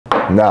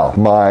Now,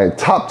 my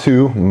top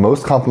 2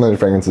 most complimented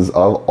fragrances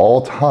of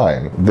all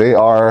time, they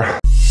are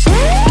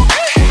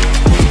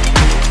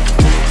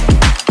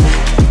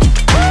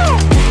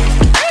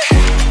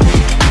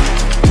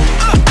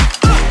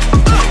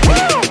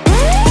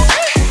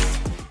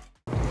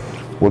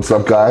What's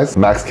up guys,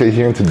 Max K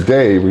here, and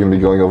today we're gonna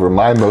be going over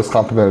my most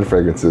complimented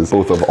fragrances,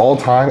 both of all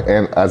time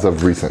and as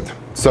of recent.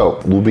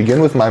 So we'll begin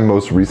with my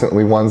most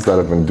recently ones that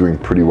have been doing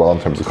pretty well in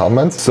terms of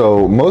compliments.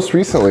 So most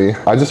recently,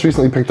 I just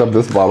recently picked up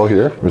this bottle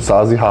here,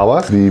 Versace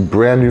Hawa, the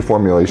brand new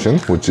formulation,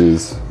 which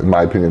is, in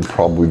my opinion,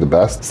 probably the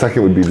best.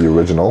 Second would be the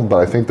original, but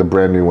I think the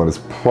brand new one is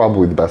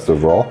probably the best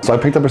overall. So I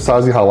picked up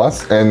Versace Hawa,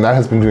 and that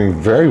has been doing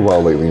very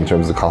well lately in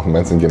terms of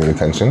compliments and getting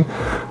attention.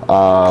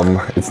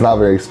 It's not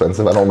very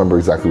expensive. I don't remember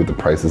exactly what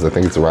the price is. I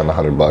think it's around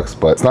 $100,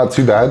 but it's not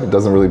too bad. It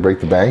doesn't really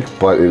break the bank,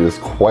 but it is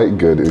quite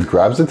good. It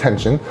grabs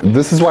attention.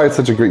 This is why it's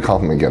such a great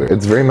compliment getter.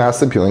 It's very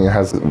mass appealing. It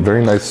has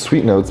very nice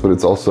sweet notes, but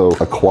it's also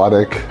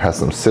aquatic, has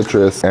some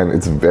citrus, and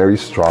it's very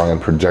strong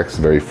and projects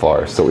very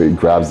far. So it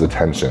grabs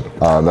attention.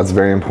 That's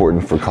very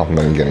important for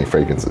complimenting getting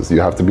fragrances.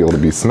 You have to be able to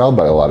be smelled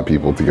by a lot of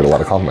people to get a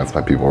lot of compliments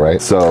by people,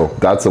 right? So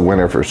that's a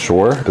winner for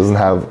sure. It doesn't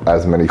have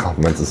as many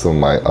compliments as some of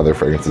my other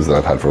fragrances that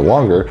I've had for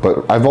longer,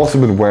 but I've also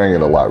been wearing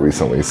it a lot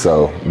recently,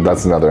 so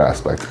that's another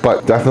aspect.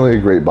 But definitely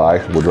a great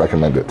buy, would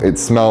recommend it. It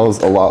smells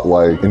a lot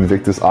like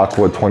Invictus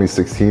Aqua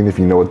 2016, if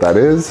you know what that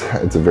is.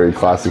 It's a very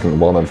classic and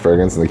well-known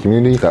fragrance in the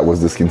community that was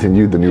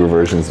discontinued. The newer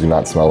versions do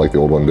not smell like the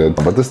old one did,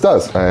 but this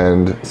does.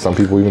 And some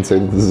people even say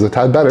that this is a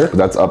tad better, but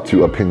that's up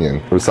to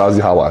opinion.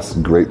 Versace Hawa,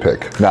 great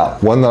pick. Now,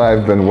 one that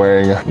I've been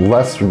wearing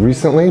less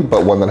recently,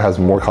 but one that has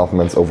more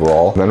compliments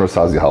overall than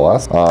Versace Hawa.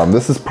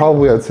 This is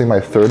probably, I'd say,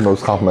 my 3rd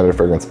most complimented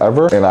fragrance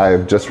ever, and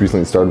I've just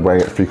recently started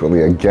wearing it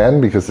frequently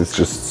again because it's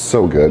just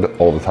so good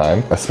all the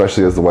time,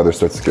 especially as the weather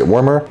starts to get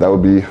warmer. That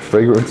would be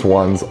Fragrance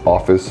One's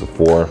Office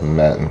for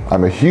Men.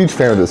 I'm a huge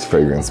fan of this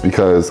fragrance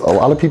because a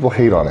lot of people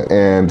hate on it,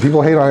 and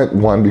people hate on it,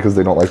 one, because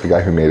they don't like the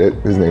guy who made it.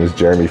 His name is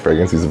Jeremy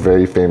Fragrance. He's a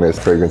very famous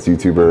fragrance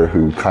YouTuber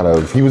who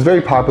he was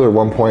very popular at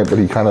one point, but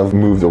he kind of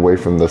moved away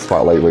from the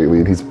spotlight lately,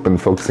 and he's been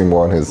focusing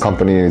more on his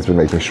company, and he's been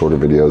making shorter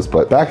videos.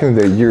 But back in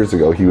the day, years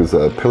ago, he was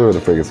a pillar of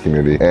the fragrance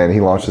community, and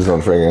he launched his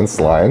own fragrance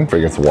line,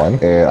 Fragrance One,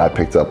 and I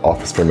picked up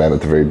Office for Men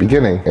at the very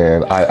beginning,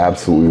 and I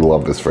absolutely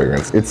love this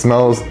fragrance. It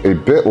smells a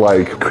bit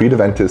like Creed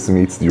Aventus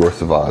meets Dior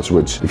Sauvage,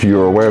 which, if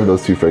you're aware of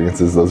those 2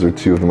 fragrances, those are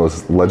 2 of the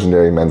most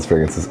legendary men's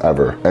fragrances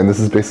ever. And this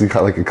is basically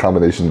kind of like a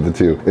combination of the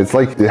 2. It's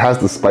like, it has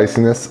the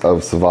spiciness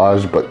of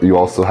Sauvage, but you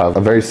also have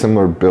a very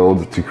similar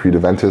build to Creed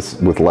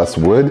Aventus with less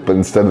wood, but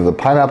instead of the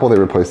pineapple, they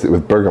replaced it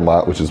with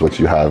bergamot, which is what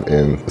you have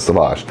in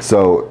Sauvage.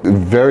 So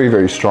very,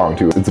 very strong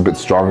too. It's a bit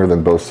stronger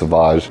than both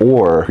Sauvage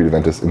or Creed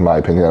Aventus, in my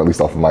opinion, at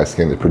least off of my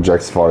skin. It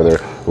projects farther,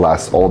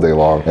 lasts all day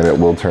long, and it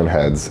will turn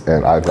heads.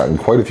 And I've gotten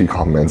quite a few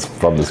compliments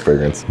from this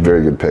fragrance.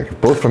 Very good pick,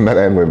 both from men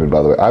and women,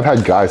 by the way. I've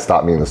had guys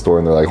stop me in the store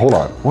and they're like, hold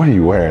on, what are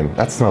you wearing?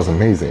 That smells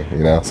amazing,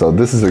 you know? So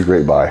this is a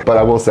great buy. But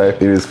I will say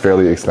it is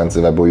fairly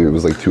expensive. I believe it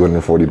was like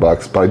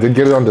 $240, but I did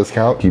get it on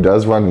discount. He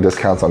does run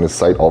discounts on his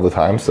site all the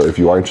time. So if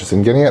you are interested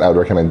in getting it, I would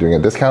recommend doing a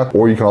discount,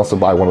 or you can also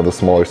buy one of the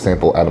smaller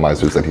sample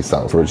atomizers that he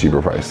sells for a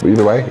cheaper price. But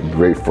either way,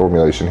 great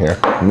formulation here.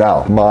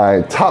 Now,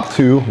 my top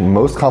 2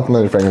 most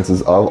complimented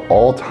fragrances of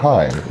all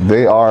time,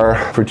 they are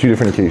for 2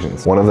 different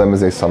occasions. One of them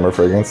is a summer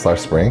fragrance /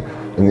 spring,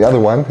 and the other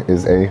one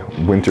is a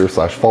winter /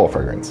 fall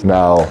fragrance.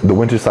 Now, the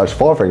winter /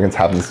 fall fragrance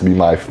happens to be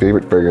my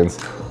favorite fragrance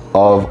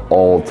of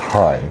all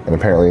time, and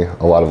apparently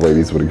a lot of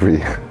ladies would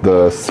agree.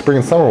 The spring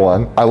and summer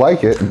one, I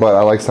like it, but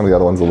I like some of the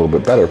other ones a little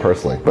bit better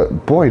personally.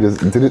 But boy,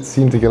 did it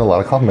seem to get a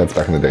lot of compliments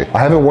back in the day. I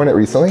haven't worn it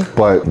recently,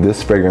 but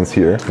this fragrance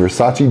here,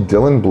 Versace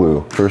Dylan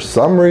Blue, for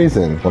some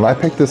reason, when I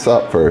picked this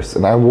up first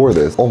and I wore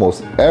this,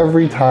 almost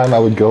every time I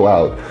would go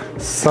out,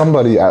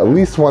 somebody, at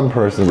least one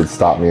person, would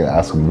stop me and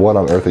ask, what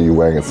on earth are you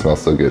wearing? It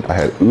smells so good. I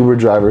had Uber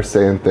drivers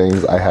saying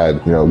things. I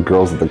had, you know,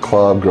 girls at the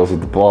club, girls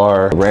at the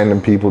bar, random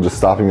people just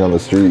stopping me on the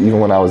street. Even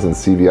when I was in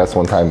CVS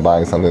one time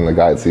buying something, the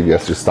guy at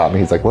CVS just stopped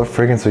me. He's like, what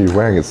fragrance are you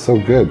wearing? It's so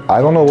good.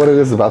 I don't know what it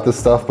is about this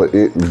stuff, but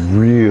it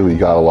really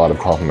got a lot of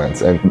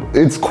compliments, and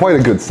it's quite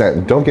a good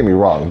scent. Don't get me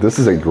wrong. This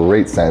is a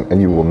great scent,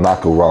 and you will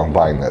not go wrong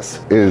buying this.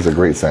 It is a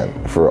great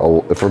scent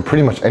for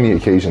pretty much any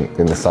occasion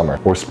in the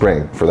summer or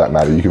spring for that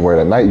matter. You can wear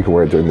it at night, you can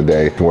wear it during the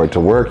day, you can wear it to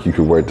work, you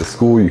could wear it to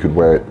school, you could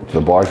wear it to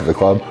the bar, to the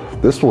club.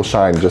 This will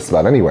shine just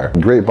about anywhere.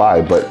 Great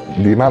buy, but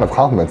the amount of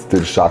compliments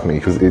did shock me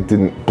because it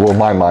didn't blow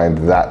my mind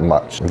that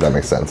much, if that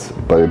makes sense.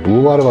 But it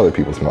blew a lot of other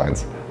people's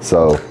minds.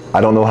 So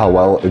I don't know how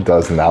well it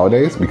does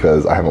nowadays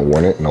because I haven't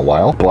worn it in a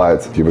while,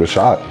 but give it a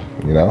shot,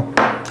 you know?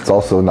 It's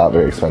also not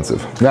very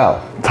expensive.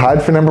 Now,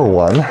 tied for number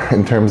 1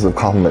 in terms of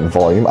compliment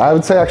volume, I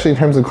would say actually in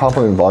terms of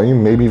compliment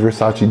volume, maybe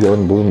Versace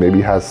Dylan Blue maybe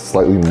has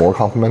slightly more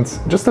compliments,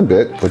 just a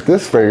bit. But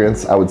this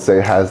fragrance, I would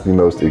say, has the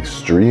most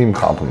extreme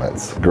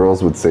compliments.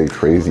 Girls would say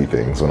crazy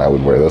things when I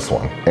would wear this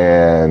one.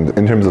 And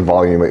in terms of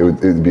volume, it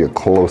would be a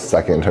close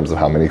second in terms of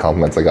how many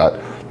compliments I got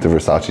to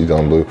Versace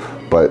Dylan Blue,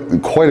 but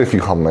quite a few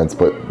compliments.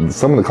 But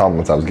some of the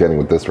compliments I was getting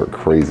with this were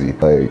crazy.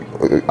 Like,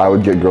 I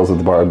would get girls at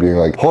the bar being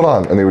like, hold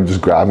on, and they would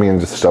just grab me and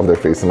just shove their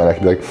face in my neck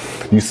and be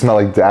like, you smell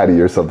like daddy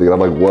or something. And I'm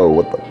like, whoa,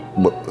 what the?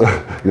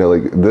 You know,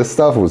 like, this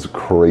stuff was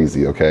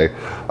crazy, okay?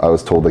 I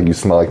was told, like, you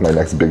smell like my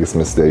next biggest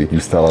mistake. You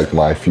smell like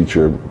my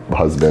future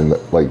husband,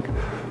 like,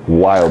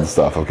 wild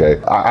stuff,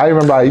 okay? I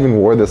remember I even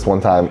wore this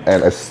one time,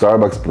 and a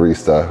Starbucks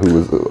barista, who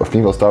was a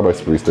female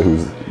Starbucks barista who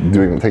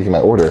was taking my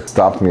order,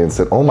 stopped me and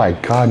said, oh my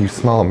God, you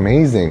smell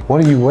amazing.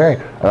 What are you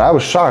wearing? And I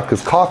was shocked,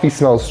 because coffee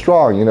smells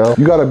strong, you know?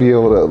 You gotta be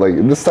able to, like,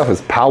 this stuff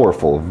is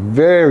powerful,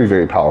 very,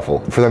 very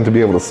powerful, for them to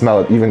be able to smell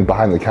it even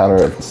behind the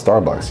counter at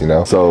Starbucks, you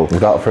know? So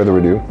without further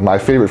ado, my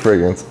favorite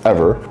fragrance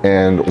ever,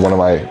 and one of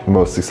my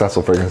most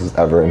successful fragrances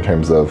ever in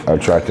terms of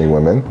attracting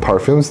women,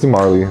 Parfums de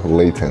Marly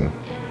Layton.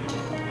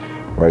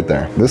 Right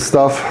there. This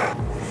stuff,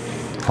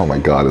 oh my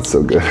God, it's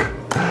so good.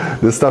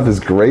 This stuff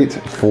is great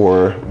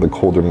for the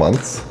colder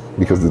months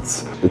because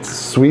it's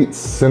sweet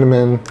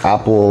cinnamon,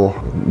 apple,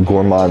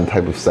 gourmand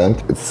type of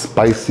scent. It's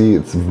spicy,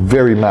 it's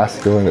very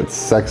masculine, it's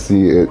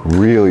sexy, it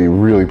really,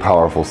 really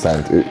powerful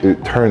scent.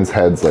 It turns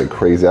heads like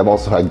crazy. I've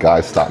also had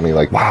guys stop me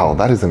like, wow,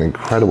 that is an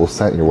incredible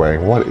scent you're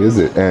wearing. What is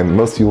it? And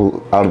most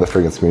people out of the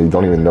fragrance community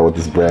don't even know what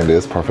this brand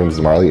is, Parfums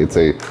de Marly. It's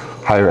a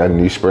higher end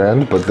niche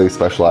brand, but they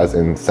specialize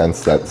in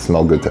scents that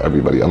smell good to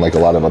everybody. Unlike a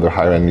lot of other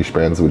higher end niche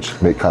brands, which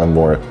make kind of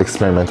more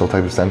experimental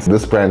type of scents,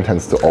 this brand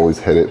tends to always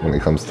hit it when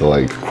it comes to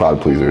like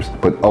crowd pleasers.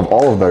 But of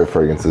all of their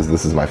fragrances,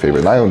 this is my favorite.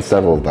 And I own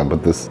several of them,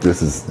 but this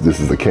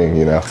is the king,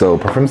 you know? So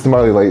Parfums de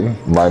Marly Layton,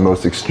 my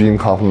most extreme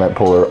compliment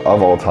puller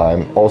of all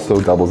time,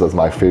 also doubles as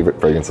my favorite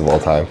fragrance of all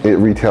time. It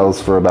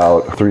retails for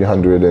about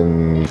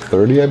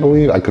 $330, I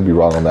believe. I could be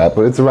wrong on that,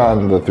 but it's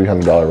around the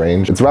 $300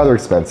 range. It's rather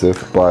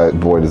expensive, but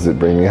boy, does it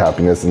bring me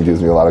happiness and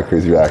gives me a lot of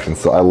crazy reactions.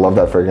 So I love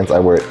that fragrance. I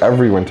wear it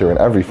every winter and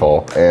every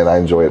fall, and I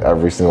enjoy it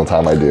every single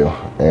time I do.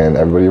 And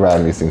everybody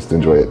around me seems to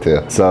enjoy it too.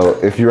 So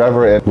if you're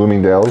ever at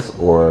Bloomingdale's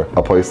or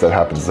a place that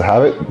happens to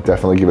have it,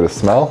 definitely give it a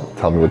smell.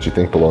 Tell me what you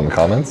think below in the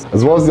comments.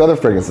 As well as the other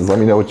fragrances, let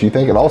me know what you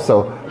think. And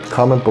also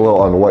comment below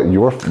on what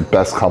your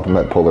best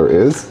compliment puller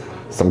is,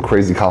 some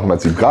crazy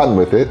compliments you've gotten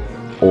with it,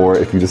 or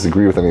if you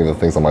disagree with any of the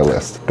things on my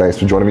list. Thanks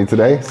for joining me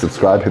today.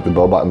 Subscribe, hit the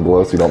bell button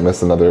below so you don't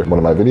miss another one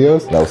of my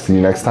videos. And I will see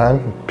you next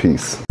time.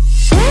 Peace.